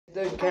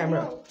The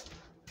camera.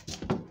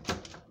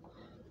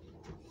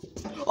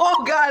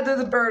 Oh God, there's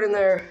a bird in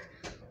there.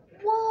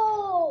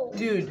 Whoa!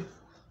 Dude.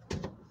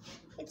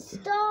 It's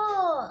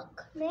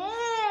stuck,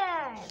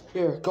 man.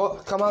 Here,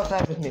 come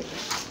outside with me.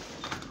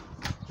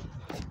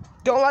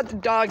 Don't let the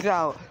dogs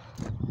out.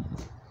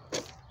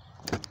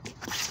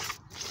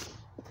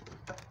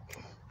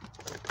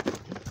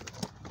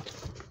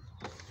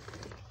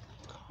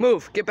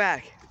 Move, get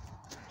back.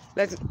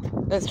 Let's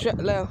try.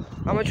 I'm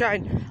gonna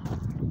try.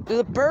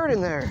 There's a bird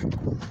in there.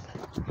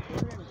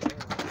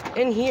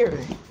 In here.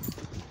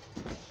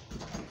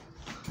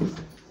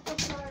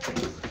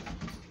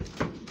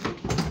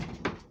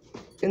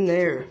 In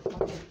there.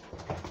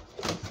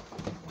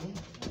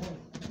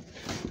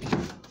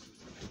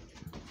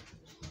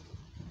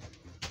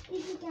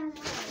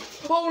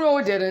 Oh no,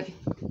 it didn't.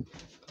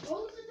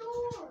 Close the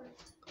door.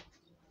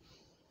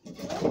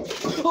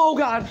 Oh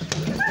God.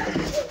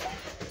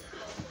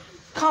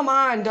 Come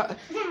on,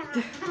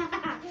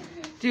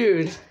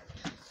 dude.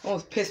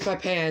 Almost pissed my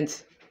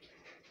pants.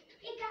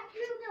 It got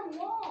through the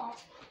wall.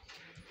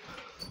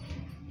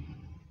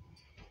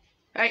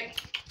 Hey.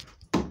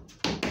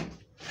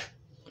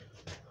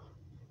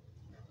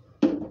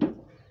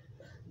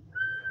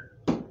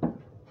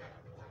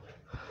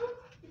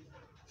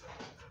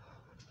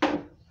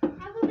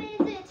 How come it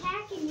isn't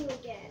attacking you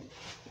again?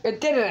 It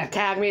didn't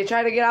attack me. It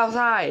tried to get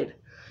outside.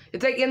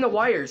 It's like in the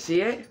wire. See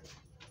it?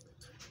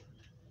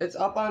 It's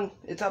up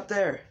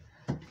there.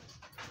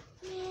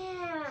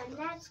 Man,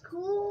 that's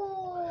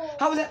cool.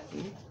 How was that?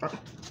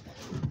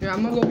 Here,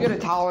 I'm gonna go get a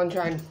towel and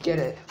try and get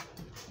it.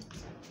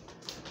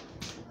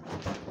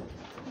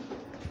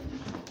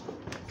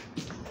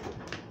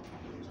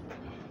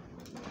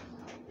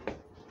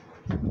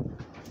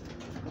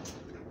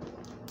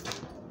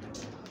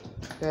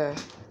 Yeah.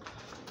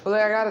 Well,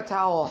 there, I got a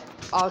towel.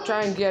 I'll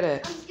try and get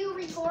it. I'm still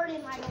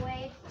recording, by the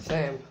way.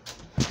 Same.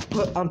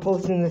 I'm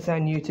posting this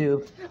on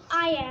YouTube.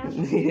 I am.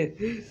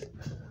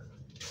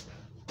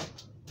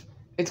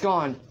 It's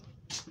gone.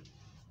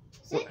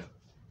 Where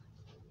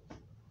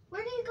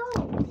did it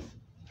go?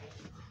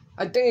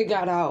 I think it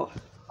got out.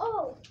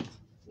 Oh,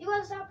 you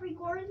want to stop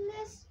recording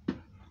this?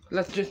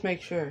 Let's just make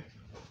sure.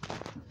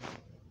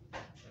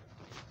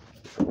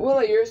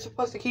 Willie, you're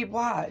supposed to keep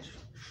watch.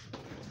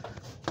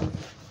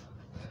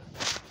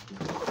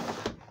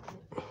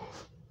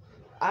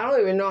 I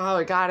don't even know how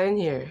it got in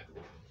here.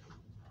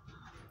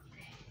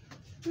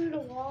 Through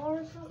the wall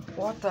or something?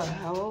 What the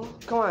hell?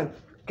 Come on,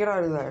 get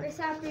out of there. I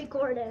stopped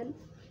recording.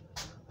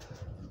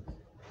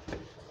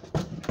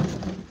 That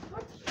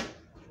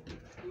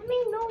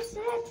made no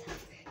sense.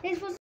 This was